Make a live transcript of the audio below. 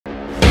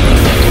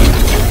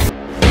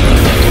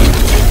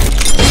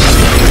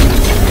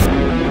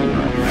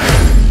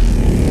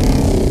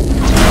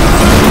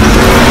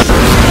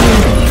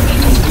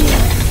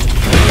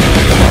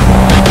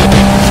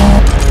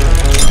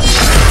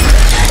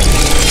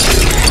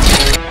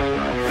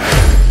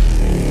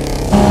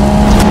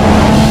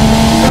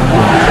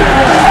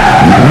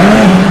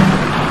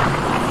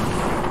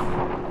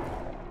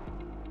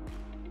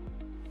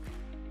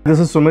This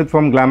is Sumit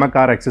from Glamour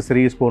Car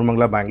Accessories,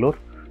 Koramangala, Bangalore.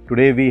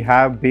 Today we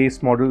have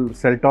base model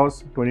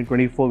Seltos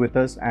 2024 with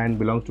us and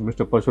belongs to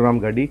Mr. Parshuram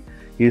Gaddi.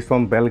 He is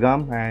from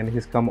Belgaum and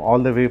he's come all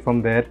the way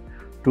from there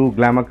to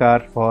Glamour Car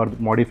for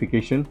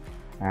modification.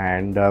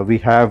 And we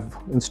have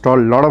installed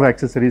a lot of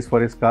accessories for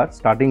his car.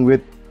 Starting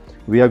with,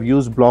 we have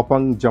used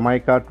Belgaum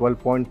Jamaica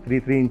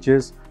 12.33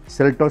 inches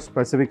Seltos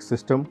specific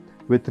system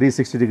with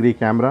 360-degree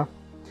camera.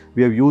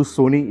 We have used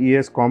Sony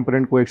ES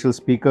component coaxial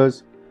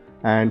speakers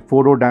and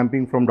 4-door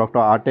damping from Dr.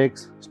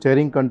 Artex,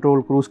 steering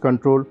control, cruise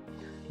control.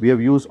 We have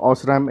used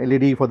OSRAM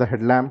LED for the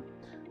headlamp,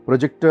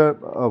 projector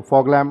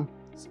fog lamp,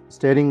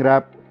 steering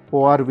wrap,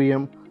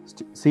 ORVM,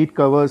 seat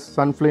covers,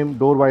 sun flame,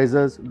 door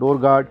visors, door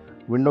guard,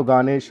 window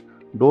garnish,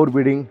 door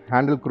beading,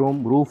 handle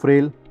chrome, roof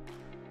rail,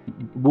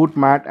 boot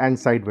mat and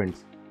side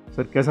vents.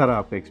 Sir कैसा रहा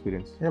आपका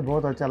experience? ये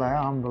बहुत अच्छा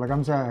लगा। हम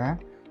बेलगाम से आए हैं,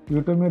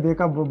 यूट्यूब में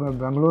देखा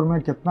बेंगलुरु में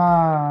कितना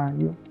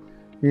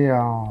ये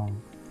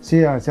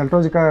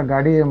सेल्टोस का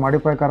गाड़ी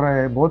मॉडिफाई कर रहे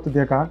हैं, बहुत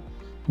देखा।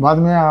 बाद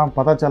में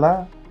पता चला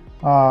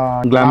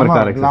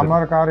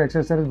ग्लैमर कार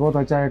एक्सेसरीज बहुत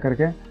अच्छा है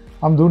करके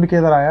हम ढूंढ के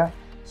इधर आया।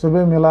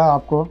 सुबह मिला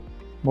आपको,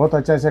 बहुत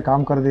अच्छा से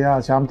काम कर दिया,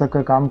 शाम तक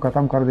काम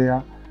ख़त्म कर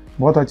दिया,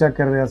 बहुत अच्छा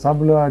कर दिया,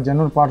 सब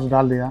जेन्युइन पार्ट्स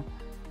डाल दिया,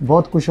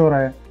 बहुत खुश हो रहा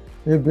है।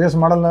 ये बेस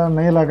मॉडल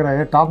नहीं लग रहा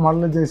है, टॉप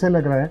मॉडल जैसे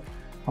लग रहा है।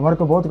 हमारे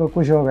को बहुत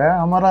खुश हो गया।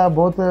 हमारा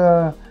बहुत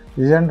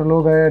एजेंट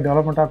लोग है,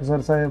 डेवलपमेंट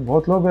ऑफिसर्स है,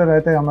 बहुत लोग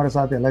रहते हैं हमारे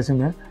साथ LIC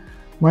में।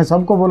 मैं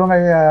सबको बोलूँगा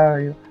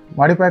ये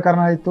मॉडिफाई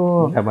करना है तो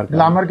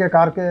ग्लैमर के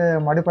कार के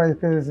मॉडिफाई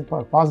के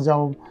पास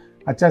जाओ,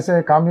 अच्छा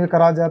से काम भी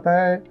करा जाता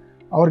है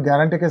और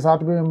गारंटी के साथ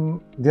भी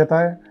देता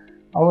है,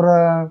 और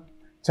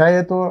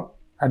चाहिए तो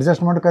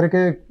एडजस्टमेंट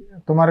करके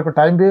तुम्हारे को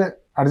टाइम भी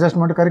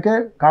एडजस्टमेंट करके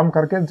काम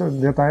करके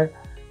देता है।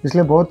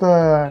 इसलिए बहुत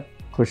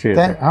खुशी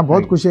है। हाँ,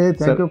 बहुत खुशी है।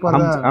 Thank you.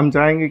 हम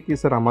चाहेंगे कि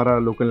सर हमारा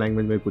लोकल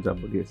लैंग्वेज में कुछ आप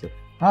बोलिए सर।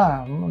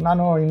 ಹಾಂ,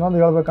 ನಾನು ಇನ್ನೊಂದು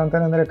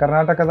ಹೇಳ್ಬೇಕಂತಂದರೆ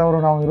ಕರ್ನಾಟಕದವರು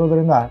ನಾವು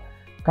ಇರೋದ್ರಿಂದ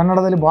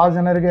ಕನ್ನಡದಲ್ಲಿ ಭಾಳ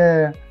ಜನರಿಗೆ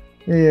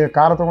ಈ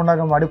ಕಾರ್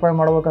ತೊಗೊಂಡಾಗ ಮಾಡಿಫೈ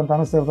ಮಾಡ್ಬೇಕಂತ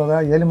ಅನಿಸ್ತಿರ್ತದೆ,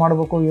 ಎಲ್ಲಿ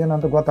ಮಾಡಬೇಕು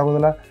ಏನಂತ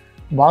ಗೊತ್ತಾಗೋದಿಲ್ಲ।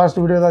 ಭಾಳಷ್ಟು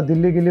ವಿಡಿಯೋದ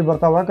ದಿಲ್ಲಿ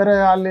ಬರ್ತಾವೆ, ಕರೆ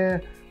ಅಲ್ಲಿ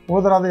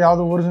ಹೋದ್ರೆ ಅದು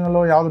ಯಾವುದು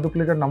ಒರಿಜಿನಲ್ಲು ಯಾವುದು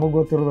ಡೂಪ್ಲಿಕೇಟ್ ನಮಗೆ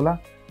ಗೊತ್ತಿರೋದಿಲ್ಲ,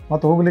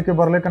 ಮತ್ತು ಹೋಗ್ಲಿಕ್ಕೆ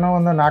ಬರಲಿಕ್ಕೆ ನಾವು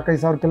ಒಂದು 4-5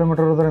 ಸಾವಿರ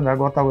ಕಿಲೋಮೀಟರ್ ಇರೋದ್ರಿಂದ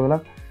ಗೊತ್ತಾಗೋದಿಲ್ಲ।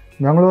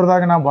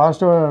 ಬೆಂಗಳೂರದಾಗ ನಾವು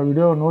ಭಾಳಷ್ಟು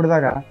ವಿಡಿಯೋ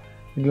ನೋಡಿದಾಗ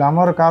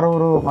ಗ್ಲಾಮರ್ ಕಾರ್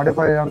ಅವರು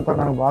ಮಾಡಿಫೈ ಅಂತ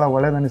ನನಗೆ ಭಾಳ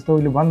ಒಳ್ಳೇದು ಅನ್ನಿಸ್ತು।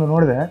 ಇಲ್ಲಿ ಬಂದು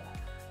ನೋಡಿದೆ,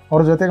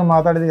 ಅವ್ರ ಜೊತೆಗೆ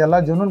ಮಾತಾಡಿದೆ, ಎಲ್ಲ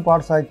ಜೆನ್ಯೂನ್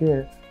ಪಾರ್ಟ್ಸ್ ಹಾಕಿ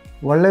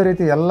ಒಳ್ಳೆ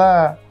ರೀತಿ ಎಲ್ಲ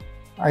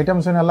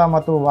ಐಟಮ್ಸನ್ನೆಲ್ಲ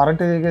ಮತ್ತು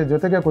ವಾರಂಟಿಗೆ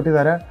ಜೊತೆಗೆ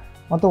ಕೊಟ್ಟಿದ್ದಾರೆ,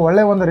 ಮತ್ತು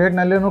ಒಳ್ಳೆ ಒಂದು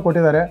ರೇಟ್ನಲ್ಲಿಯೂ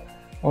ಕೊಟ್ಟಿದ್ದಾರೆ।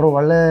 ಅವರು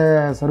ಒಳ್ಳೆ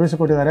ಸರ್ವಿಸ್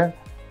ಕೊಟ್ಟಿದ್ದಾರೆ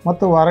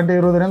ಮತ್ತು ವಾರಂಟಿ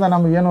ಇರೋದ್ರಿಂದ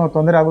ನಮಗೇನು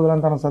ತೊಂದರೆ ಆಗೋದಿಲ್ಲ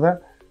ಅಂತ ಅನಿಸ್ತದೆ।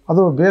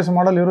 ಅದು ಬೇಸ್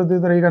ಮಾಡಲ್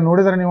ಇರೋದಿದ್ರೆ ಈಗ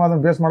ನೋಡಿದರೆ ನೀವು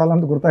ಅದನ್ನು ಬೇಸ್ ಮಾಡಲ್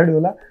ಅಂತ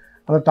ಗೊತ್ತಾಗಿಲ್ಲ,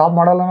 ಅದು ಟಾಪ್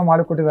ಮಾಡಲನ್ನು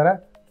ಮಾಡಿಕೊಟ್ಟಿದ್ದಾರೆ,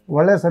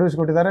 ಒಳ್ಳೆ ಸರ್ವಿಸ್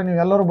ಕೊಟ್ಟಿದ್ದಾರೆ।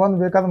 ನೀವೆಲ್ಲರೂ ಬಂದು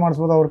ಬೇಕಾದ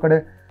ಮಾಡಿಸ್ಬೋದು ಅವ್ರ ಕಡೆ।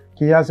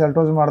 ಕಿಯಾ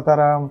ಸೆಲ್ಟೋಸ್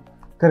ಮಾಡ್ತಾರೆ,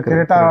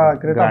 ಕ್ರೇಟಾ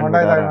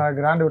ಹೊಂಡಾ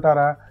ಗ್ರ್ಯಾಂಡ್ ವಿಟಾರ,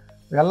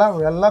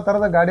 ಎಲ್ಲ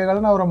ಥರದ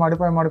ಗಾಡಿಗಳನ್ನ ಅವರು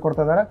ಮಾಡಿಫೈ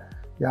ಮಾಡಿಕೊಡ್ತಿದ್ದಾರೆ।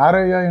 ಯಾರು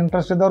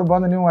ಇಂಟ್ರೆಸ್ಟ್ ಇದ್ದವ್ರು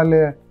ಬಂದು ನೀವು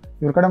ಅಲ್ಲಿ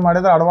ಇವ್ರ ಕಡೆ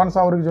ಮಾಡಿದ್ರೆ ಅಡ್ವಾನ್ಸ್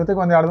ಅವ್ರಿಗೆ ಜೊತೆಗೆ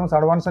ಒಂದು 2 ದಿವಸ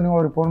ಅಡ್ವಾನ್ಸ್ ನೀವು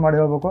ಅವ್ರಿಗೆ ಫೋನ್ ಮಾಡಿ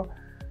ಹೇಳಬೇಕು।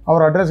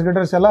 ಅವ್ರ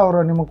ಅಡ್ರೆಸ್ ಎಲ್ಲ ಅವರು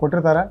ನಿಮಗೆ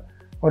ಕೊಟ್ಟಿರ್ತಾರೆ,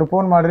 ಅವ್ರಿಗೆ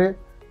ಫೋನ್ ಮಾಡಿರಿ,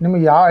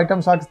 ನಿಮಗೆ ಯಾವ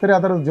ಐಟಮ್ಸ್ ಹಾಕಿಸ್ತೀರಿ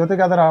ಅದರ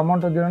ಜೊತೆಗೆ ಅದರ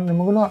ಅಮೌಂಟ್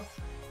ನಿಮಗೂ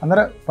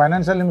ಅಂದರೆ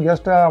ಫೈನಾನ್ಷಿಯಲ್ ನಿಮ್ಗೆ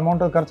ಎಷ್ಟು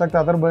ಅಮೌಂಟ್ ಖರ್ಚಾಗ್ತದೆ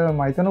ಅದರ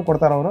ಮಾಹಿತಿನೂ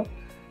ಕೊಡ್ತಾರೆ ಅವರು।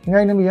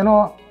 ಹೀಗಾಗಿ ನಿಮಗೇನೋ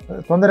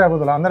ತೊಂದರೆ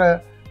ಆಗೋದಿಲ್ಲ, ಅಂದರೆ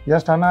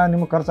ಎಷ್ಟು ಹಣ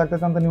ನಿಮ್ಗೆ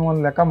ಖರ್ಚಾಗ್ತೈತೆ ಅಂತ ನೀವು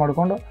ಒಂದು ಲೆಕ್ಕ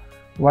ಮಾಡಿಕೊಂಡು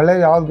ಒಳ್ಳೆ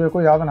ಯಾವ್ದು ಬೇಕು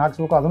ಯಾವುದನ್ನು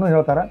ಹಾಕ್ಸ್ಬೇಕು ಅದನ್ನು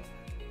ಹೇಳ್ತಾರೆ।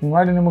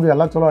 ಹಿಂಗಾಗಿ ನಿಮಗೆ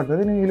ಎಲ್ಲ ಚಲೋ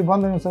ಆಗ್ತದೆ। ನೀವು ಇಲ್ಲಿ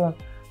ಬಂದು ನೀವು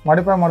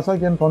ಮಾಡಿಫೈ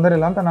ಮಾಡ್ಸೋಕೆ ಏನು ತೊಂದರೆ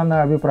ಇಲ್ಲ ಅಂತ ನನ್ನ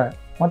ಅಭಿಪ್ರಾಯ,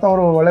 ಮತ್ತು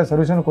ಅವರು ಒಳ್ಳೆ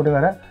ಸರ್ವಿಸನ್ನು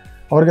ಕೊಟ್ಟಿದ್ದಾರೆ,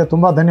 ಅವರಿಗೆ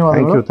ತುಂಬ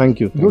ಧನ್ಯವಾದಗಳು।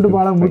 Thank you. ದುಡ್ಡು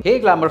ಭಾಳ Hey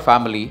Glamour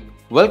family,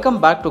 welcome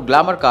back to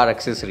Glamour Car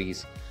Accessories.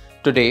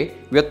 Today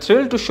we are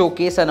thrilled to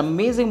showcase an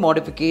amazing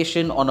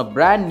modification on a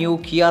brand new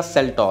Kia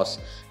Seltos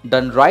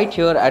done right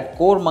here at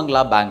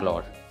Koramangala,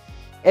 Bangalore.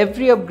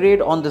 Every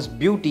upgrade on this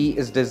beauty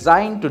is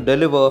designed to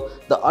deliver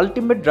the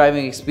ultimate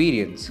driving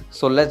experience.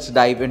 So let's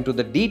dive into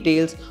the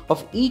details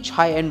of each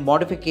high-end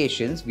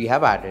modifications we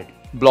have added.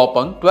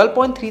 Belgaum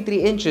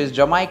 12.33 inches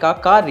Jamaica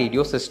car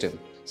radio system.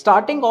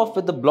 Starting off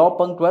with the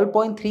Belgaum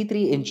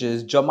 12.33 inches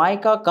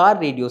Jamaica car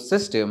radio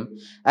system,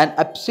 an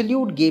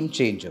absolute game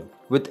changer.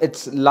 With its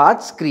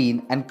large screen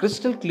and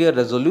crystal clear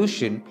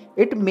resolution,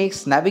 it makes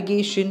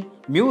navigation,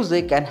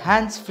 music and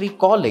hands-free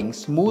calling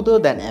smoother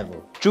than ever.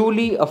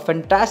 Truly a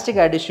fantastic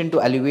addition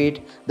to elevate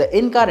the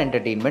in-car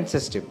entertainment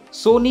system.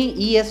 Sony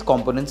ES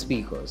component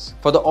speakers.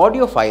 For the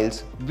audiophiles,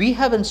 we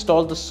have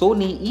installed the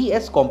Sony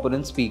ES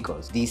component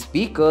speakers. These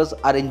speakers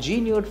are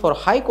engineered for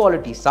high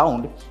quality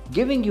sound,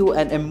 giving you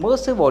an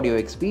immersive audio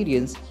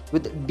experience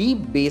with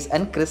deep bass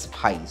and crisp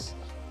highs.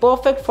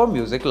 Perfect for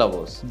music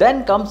lovers. Then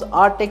comes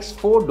Artex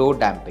 4-door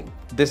damping.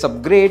 This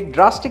upgrade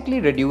drastically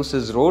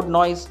reduces road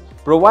noise,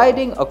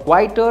 providing a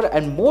quieter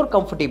and more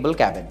comfortable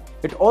cabin.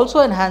 It also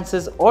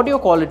enhances audio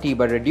quality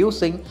by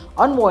reducing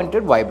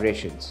unwanted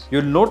vibrations.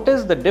 You'll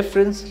notice the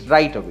difference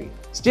right away.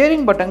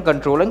 steering button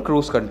control and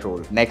cruise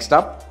control. Next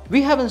up,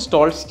 we have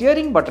installed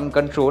steering button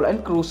control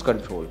and cruise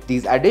control.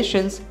 These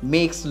additions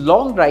makes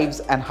long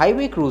drives and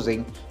highway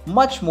cruising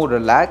much more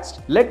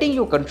relaxed, letting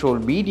you control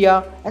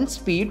media and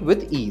speed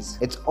with ease.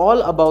 It's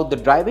all about the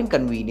driving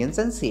convenience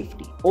and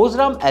safety.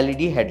 Osram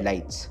LED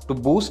headlights. To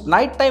boost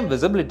nighttime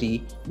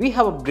visibility, we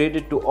have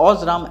upgraded to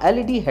Osram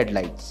LED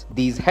headlights.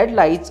 These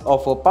headlights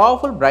offer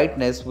powerful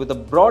brightness with a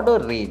broader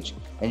range,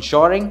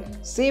 ensuring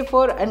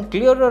safer and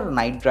clearer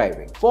night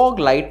driving. Fog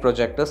light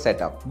projector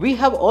setup. We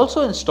have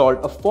also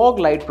installed a fog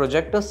light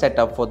projector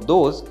setup for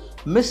those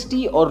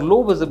misty or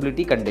low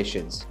visibility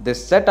conditions.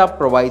 This setup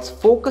provides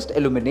focused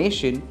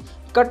illumination,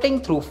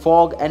 cutting through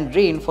fog and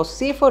rain for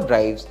safer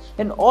drives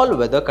in all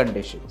weather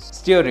conditions.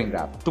 Steering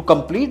wrap. To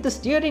complete the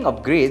steering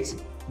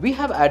upgrades, we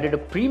have added a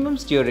premium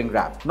steering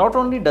wrap. Not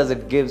only does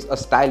it give a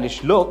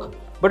stylish look,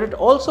 but it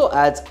also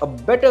adds a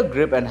better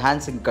grip,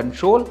 enhancing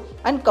control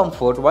and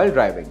comfort while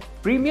driving.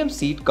 Premium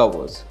seat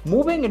covers.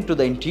 Moving into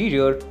the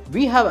interior,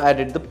 we have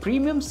added the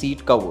premium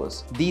seat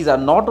covers. These are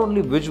not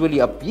only visually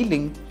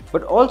appealing,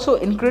 but also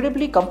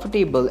incredibly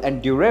comfortable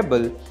and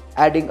durable,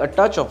 adding a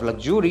touch of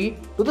luxury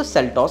to the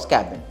Seltos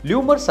cabin.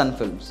 Lumer sun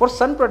films. For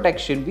sun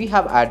protection, we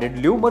have added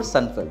Lumer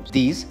sun films.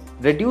 These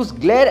reduce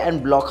glare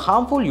and block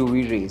harmful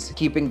UV rays,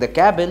 keeping the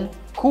cabin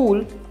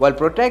cool while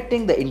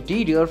protecting the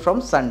interior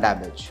from sun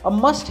damage. A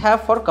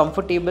must-have for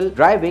comfortable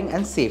driving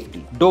and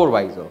safety. Door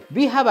visor.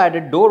 We have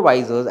added door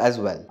visors as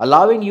well,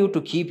 allowing you to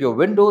keep your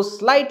windows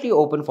slightly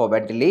open for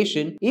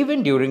ventilation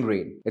even during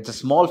rain. It's a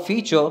small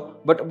feature,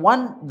 but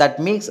one that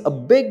makes a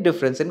big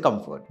difference in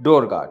comfort.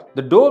 Door guard.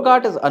 The door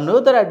guard is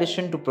another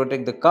addition to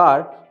protect the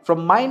car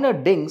from minor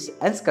dings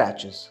and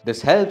scratches.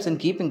 This helps in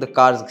keeping the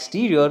car's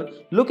exterior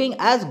looking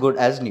as good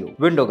as new.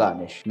 Window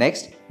garnish.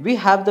 Next, we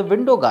have the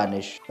window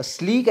garnish, a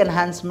sleek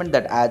enhancement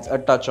that adds a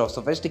touch of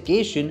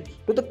sophistication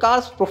to the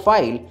car's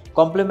profile,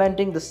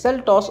 complementing the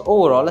Seltos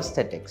overall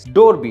aesthetics.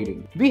 Door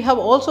beading. We have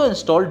also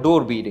installed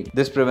door beading.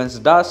 This prevents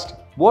dust,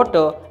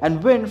 water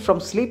and wind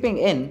from sleeping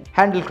in.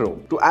 Handle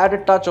chrome. To add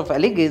a touch of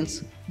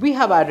elegance, we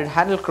have added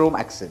handle chrome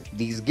accent.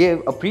 These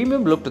give a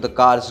premium look to the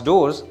car's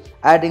doors,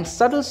 adding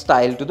subtle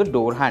style to the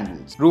door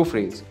handles. Roof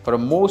rails. For a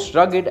most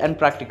rugged and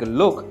practical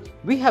look,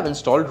 we have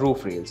installed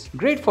roof rails.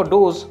 Great for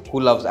those who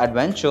loves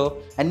adventure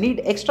and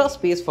need extra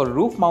space for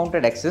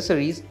roof-mounted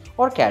accessories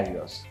or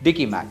carriers.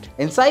 Dicky mat.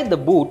 Inside the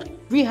boot,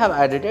 we have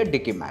added a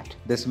dicky mat.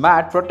 This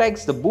mat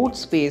protects the boot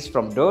space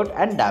from dirt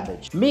and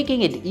damage,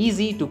 making it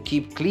easy to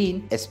keep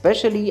clean,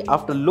 especially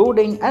after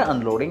loading and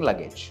unloading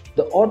luggage.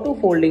 The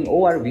auto-folding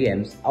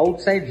ORVMs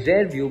outside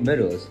rear view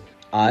mirrors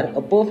are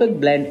a perfect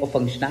blend of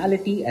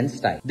functionality and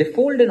style. They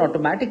fold in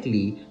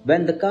automatically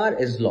when the car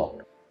is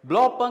locked.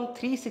 Belgaum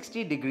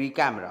 360-degree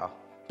camera.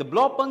 The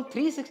Belgaum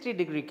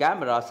 360-degree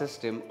camera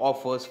system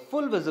offers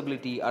full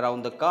visibility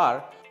around the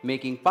car,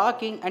 making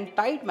parking and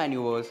tight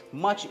maneuvers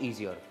much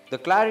easier. The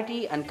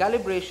clarity and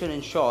calibration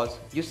ensures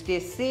you stay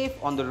safe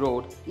on the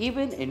road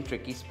even in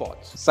tricky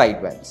spots.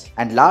 Side vents.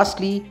 And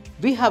lastly,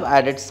 we have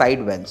added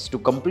side vents to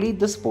complete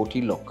the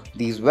sporty look.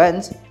 These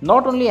vents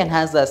not only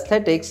enhance the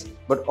aesthetics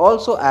but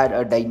also add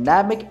a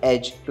dynamic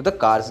edge to the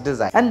car's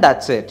design. And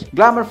that's it.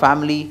 Glamour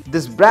family,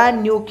 this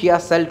brand new Kia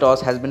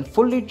Seltos has been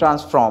fully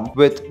transformed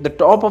with the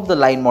top of the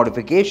line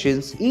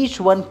modifications,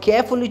 each one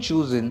carefully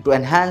chosen to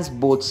enhance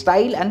both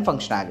style and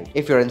functionality.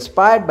 If you're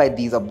inspired by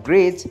these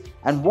upgrades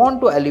and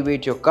want to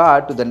elevate your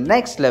car to the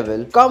next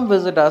level, come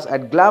visit us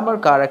at Glamour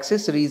Car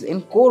Accessories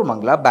in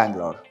Koramangala,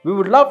 Bangalore. We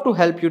would love to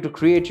help you to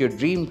create your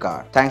dream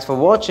car. Thanks for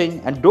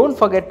watching and don't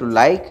forget to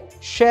like,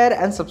 share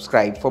and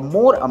subscribe for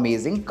more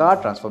amazing car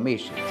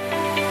transformations.